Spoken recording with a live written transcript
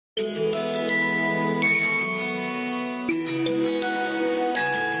Hello,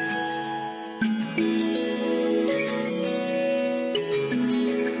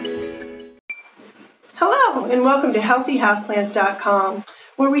 and welcome to healthyhouseplants.com,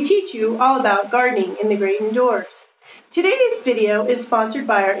 where we teach you all about gardening in the great indoors. Today's video is sponsored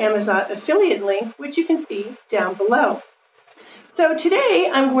by our Amazon affiliate link, which you can see down below. So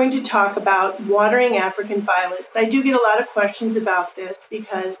today I'm going to talk about watering African violets. I do get a lot of questions about this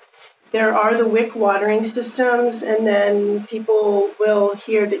because there are the wick watering systems, and then people will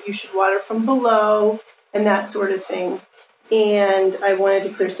hear that you should water from below and that sort of thing. And I wanted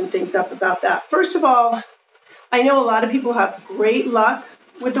to clear some things up about that. First of all, I know a lot of people have great luck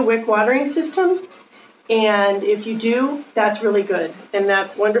with the wick watering systems, and if you do, that's really good, and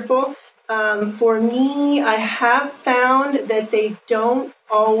that's wonderful. For me, I have found that they don't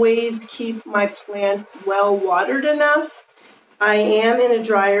always keep my plants well watered enough. I am in a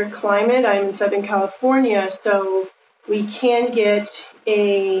drier climate. I'm in Southern California, so we can get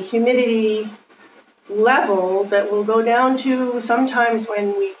a humidity level that will go down to sometimes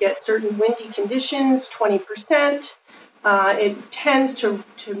when we get certain windy conditions, 20%. It tends to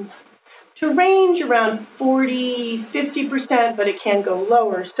range around 40, 50%, but it can go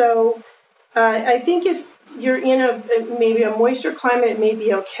lower. So I think if you're in maybe a moisture climate, it may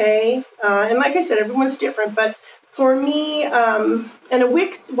be okay. And like I said, everyone's different, but for me, and a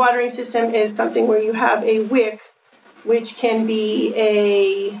wick watering system is something where you have a wick, which can be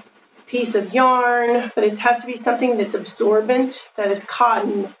a piece of yarn, but it has to be something that's absorbent, that is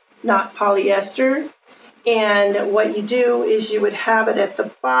cotton, not polyester. And what you do is you would have it at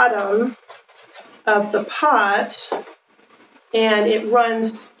the bottom of the pot, and it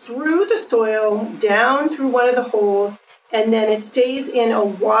runs through the soil, down through one of the holes, and then it stays in a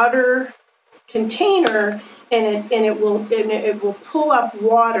water container, and it will pull up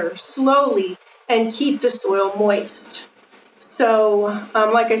water slowly and keep the soil moist. So,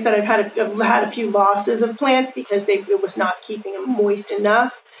 like I said, I've had a few losses of plants because it was not keeping them moist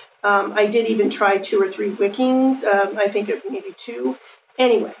enough. I did even try 2 or 3 wickings. I think maybe 2.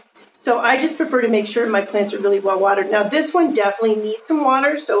 Anyway, so I just prefer to make sure my plants are really well watered. Now, this one definitely needs some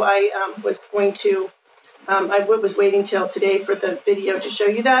water, so I was waiting till today for the video to show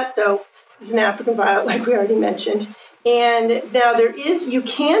you that. So this is an African violet, like we already mentioned. And now you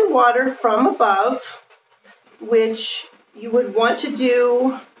can water from above, which you would want to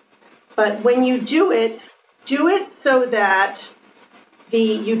do, but when you do it so that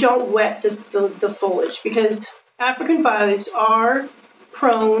you don't wet the foliage, because African violets are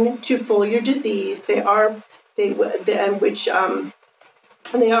prone to foliar disease. They are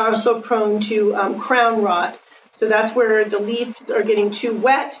also prone to crown rot. So that's where the leaves are getting too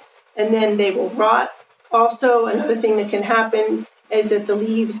wet, and then they will rot. Also, another thing that can happen is that the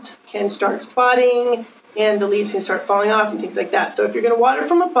leaves can start spotting, and the leaves can start falling off and things like that. So if you're going to water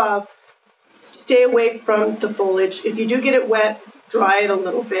from above, stay away from the foliage. If you do get it wet, dry it a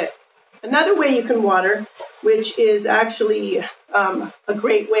little bit. Another way you can water, which is actually a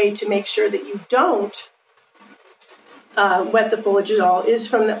great way to make sure that you don't wet the foliage at all, is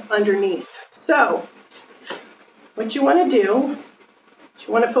from the underneath. So what you want to do is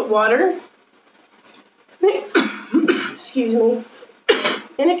you want to put water excuse me,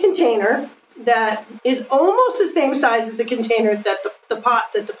 in a container that is almost the same size as the container that the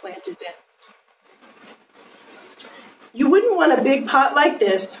pot that the plant is in. You wouldn't want a big pot like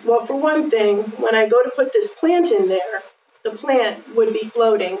this. Well, for one thing, when I go to put this plant in there, the plant would be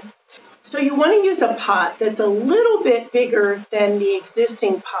floating. So you want to use a pot that's a little bit bigger than the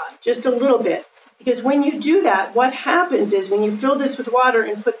existing pot, just a little bit. Because when you do that, what happens is when you fill this with water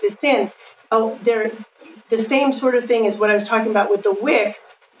and put this in, the same sort of thing as what I was talking about with the wicks,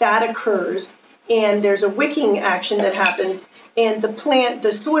 that occurs, and there's a wicking action that happens, and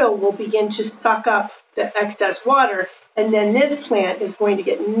the soil will begin to suck up the excess water, and then this plant is going to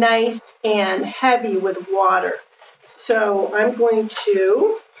get nice and heavy with water. So I'm going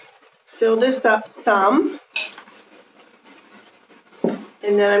to fill this up some,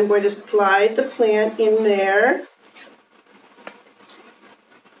 and then I'm going to slide the plant in there.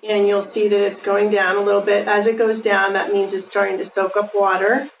 And you'll see that it's going down a little bit. As it goes down, that means it's starting to soak up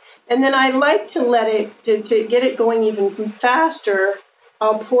water. And then I like to let it, to get it going even faster,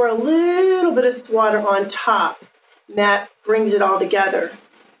 I'll pour a little bit of water on top. That brings it all together.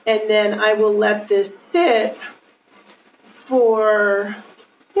 And then I will let this sit for,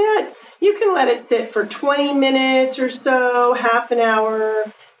 you can let it sit for 20 minutes or so, half an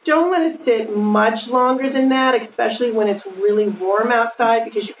hour. Don't let it sit much longer than that, especially when it's really warm outside,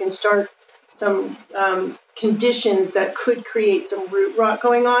 because you can start some conditions that could create some root rot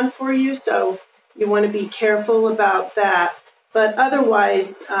going on for you. So you want to be careful about that. But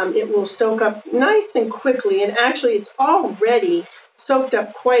otherwise, it will soak up nice and quickly. And actually, it's already soaked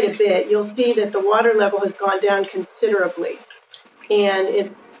up quite a bit. You'll see that the water level has gone down considerably. And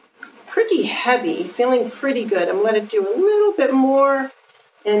it's pretty heavy, feeling pretty good. I'm going to let it do a little bit more.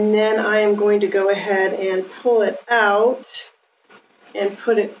 And then I am going to go ahead and pull it out and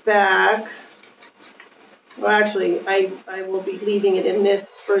put it back. Well, actually, I will be leaving it in this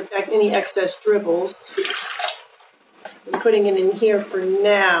for any excess dribbles. I'm putting it in here for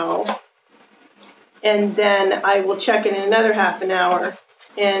now. And then I will check it in another half an hour,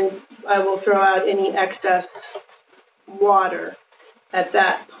 and I will throw out any excess water at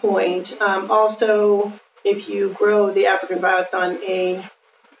that point. Also, if you grow the African violets on a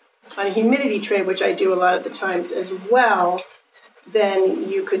humidity tray, which I do a lot of the times as well, then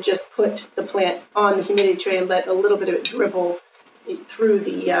you could just put the plant on the humidity tray and let a little bit of it dribble through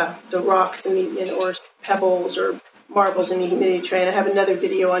the rocks or pebbles or marbles in the humidity tray. And I have another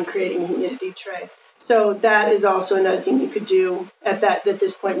video on creating a humidity tray. So that is also another thing you could do at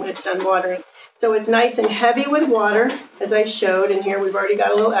this point when it's done watering. So it's nice and heavy with water, as I showed, and here we've already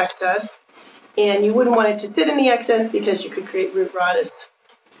got a little excess. And you wouldn't want it to sit in the excess because you could create root rot.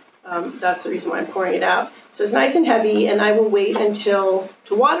 That's the reason why I'm pouring it out. So it's nice and heavy, and I will wait to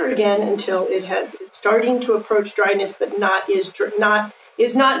water again until it's starting to approach dryness, but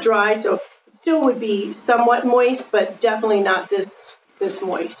is not dry. So it still would be somewhat moist, but definitely not this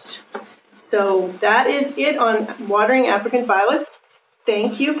moist. So that is it on watering African violets.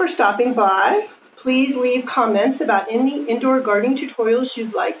 Thank you for stopping by. Please leave comments about any indoor gardening tutorials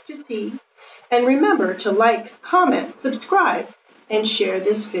you'd like to see. And remember to like, comment, subscribe, and share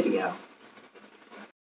this video.